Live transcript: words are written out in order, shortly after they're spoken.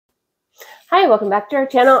Hi, welcome back to our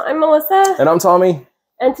channel. I'm Melissa. And I'm Tommy.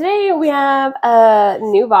 And today we have a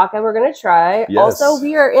new vodka we're going to try. Yes. Also,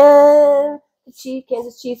 we are in the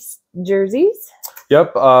Kansas Chiefs jerseys.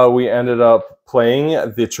 Yep, we ended up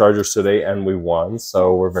playing the Chargers today and we won,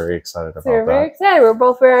 so we're very excited about that. We're very excited. We're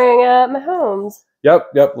both wearing Mahomes.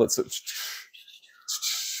 Yep, let's...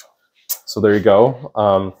 So there you go.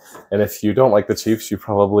 And if you don't like the Chiefs, you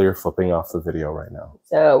probably are flipping off the video right now.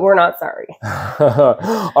 So we're not sorry.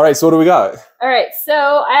 All right, so what do we got? All right, so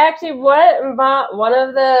I actually went and bought one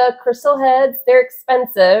of the Crystal Heads. They're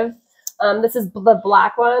expensive. This is the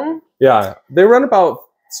black one. Yeah, they run about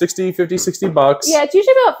 60 bucks. Yeah, it's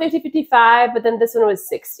usually about 50, 55, but then this one was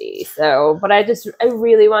 60. So, but I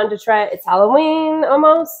really wanted to try it. It's Halloween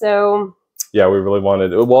almost, so... Yeah, we really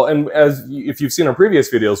wanted it. Well, and if you've seen our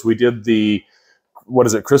previous videos, we did the, what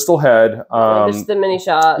is it, Crystal Head. Just the mini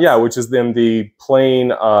shots. Yeah, which is then the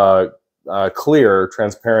plain clear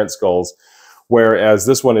transparent skulls, whereas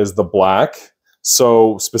this one is the black.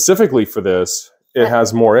 So specifically for this, it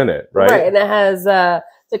has more in it, right? Right, and it has, so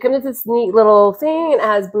it comes with this neat little thing. It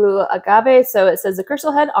has blue agave. So it says the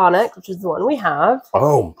Crystal Head Onyx, which is the one we have.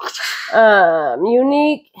 Oh.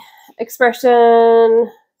 Unique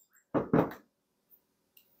expression.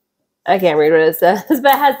 I can't read what it says,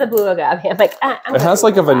 but it has the blue agave. I'm like, it has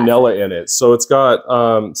like a vanilla in it. So it's got,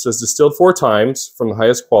 says distilled 4 times from the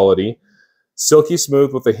highest quality, silky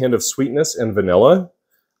smooth with a hint of sweetness and vanilla.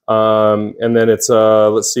 And then it's,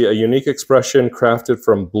 let's see, a unique expression crafted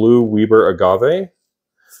from blue Weber agave.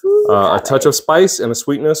 A touch of spice and a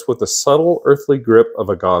sweetness with a subtle earthly grip of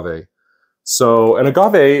agave. So, and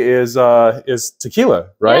agave is tequila,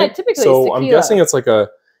 right? Yeah, typically so it's tequila. I'm guessing it's like a,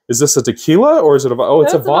 is this a tequila or is it a, oh,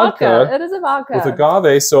 it's a vodka. It is a vodka. With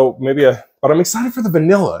agave, so maybe but I'm excited for the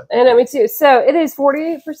vanilla. I know, me too. So it is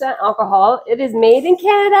 40% alcohol. It is made in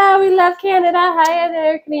Canada. We love Canada. Hi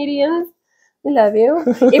there, Canadians. We love you.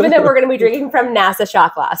 Even though we're going to be drinking from NASA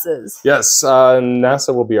shot glasses. Yes,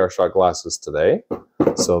 NASA will be our shot glasses today.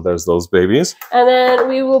 So there's those babies. And then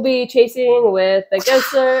we will be chasing with the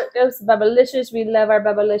Ghost Bubblicious. We love our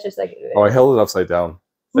Bubblicious. Oh, I held it upside down.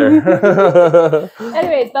 There.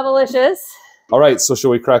 Anyways, Bubblicious. All right, so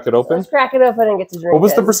should we crack it open? Let's crack it open and get to drink. What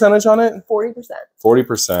was the percentage on it? 40%.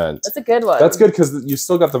 40%. That's a good one. That's good because you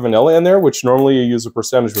still got the vanilla in there, which normally you use a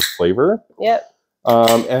percentage with flavor. Yep.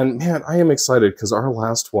 And man, I am excited because our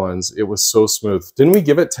last ones, it was so smooth. Didn't we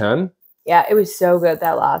give it 10? Yeah, it was so good,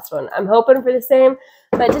 that last one. I'm hoping for the same,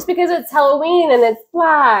 but just because it's Halloween and it's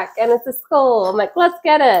black and it's a skull, I'm like, let's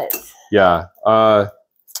get it. Yeah.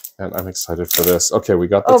 And I'm excited for this. Okay, we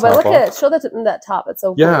got the top but look off. at it. Show that top. It's so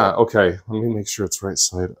cool. Yeah, okay. Let me make sure it's right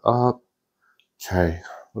side up. Okay,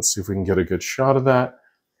 let's see if we can get a good shot of that.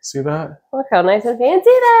 See that? Look how nice and fancy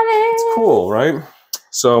that is. It's cool, right?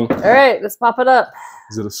 So, all right, let's pop it up.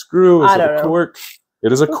 Is it a screw? Is it a cork?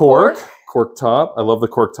 It is a cork. Cork top. I love the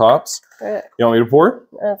cork tops. Right. You want me to pour?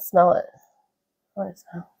 Let's smell it. What does it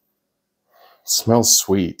smell? It smells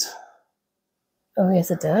sweet. Oh,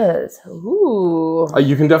 yes, it does. Ooh.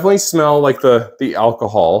 You can definitely smell like the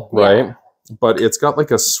alcohol, right? Yeah. But it's got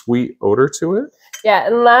like a sweet odor to it. Yeah,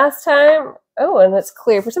 and last time, oh, and it's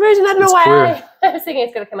clear. For some reason, I don't know why I was thinking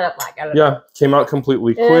it's going to come out black. I don't know. Yeah, came out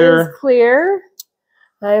completely clear. It is clear.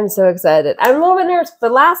 I am so excited. I'm a little bit nervous. The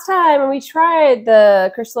last time we tried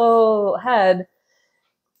the Crystal Head,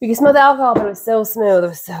 you can smell the alcohol, but it was so smooth. It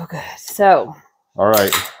was so good. So, all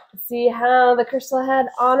right. See how the Crystal Head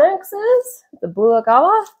Onyx is? The blue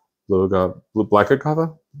agave? Blue agave. Black agave?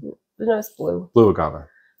 No, it's blue. Blue agave.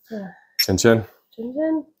 Yeah. Chin chin. Chin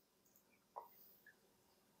chin.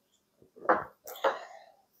 I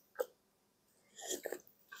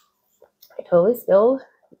totally spilled.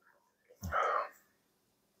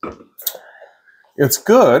 It's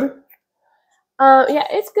good. Yeah,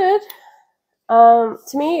 it's good. To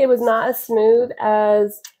me, it was not as smooth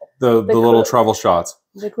as the little travel shots.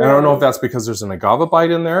 And I don't know if that's because there's an agave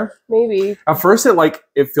bite in there. Maybe. At first,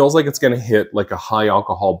 it feels like it's gonna hit like a high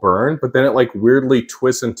alcohol burn, but then it like weirdly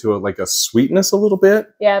twists into like a sweetness a little bit.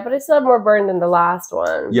 Yeah, but it's still more burn than the last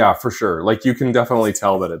one. Yeah, for sure. Like you can definitely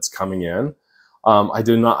tell that it's coming in. I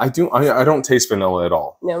don't taste vanilla at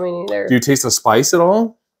all. No, me neither. Do you taste the spice at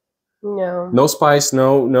all? No. No spice.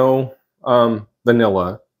 No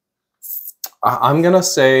vanilla. I'm gonna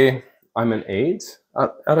say I'm an 8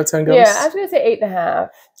 out of 10 ghosts. Yeah, I was gonna say 8.5.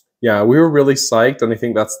 Yeah, we were really psyched, and I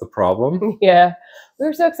think that's the problem. Yeah, we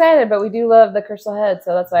were so excited, but we do love the Crystal Head,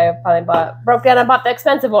 so that's why I finally broke down and bought the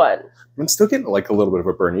expensive one. I'm still getting like a little bit of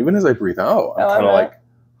a burn, even as I breathe out. I'm kind of like,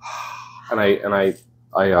 and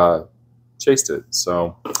I chased it.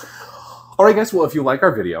 So, All right, guys. Well, if you like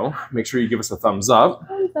our video, make sure you give us a thumbs up.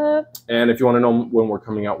 Thumbs up. And if you want to know when we're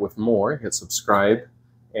coming out with more, hit subscribe.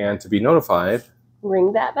 And to be notified,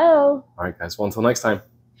 Ring that bell. All right, guys. Well, until next time,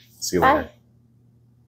 see you Bye. later.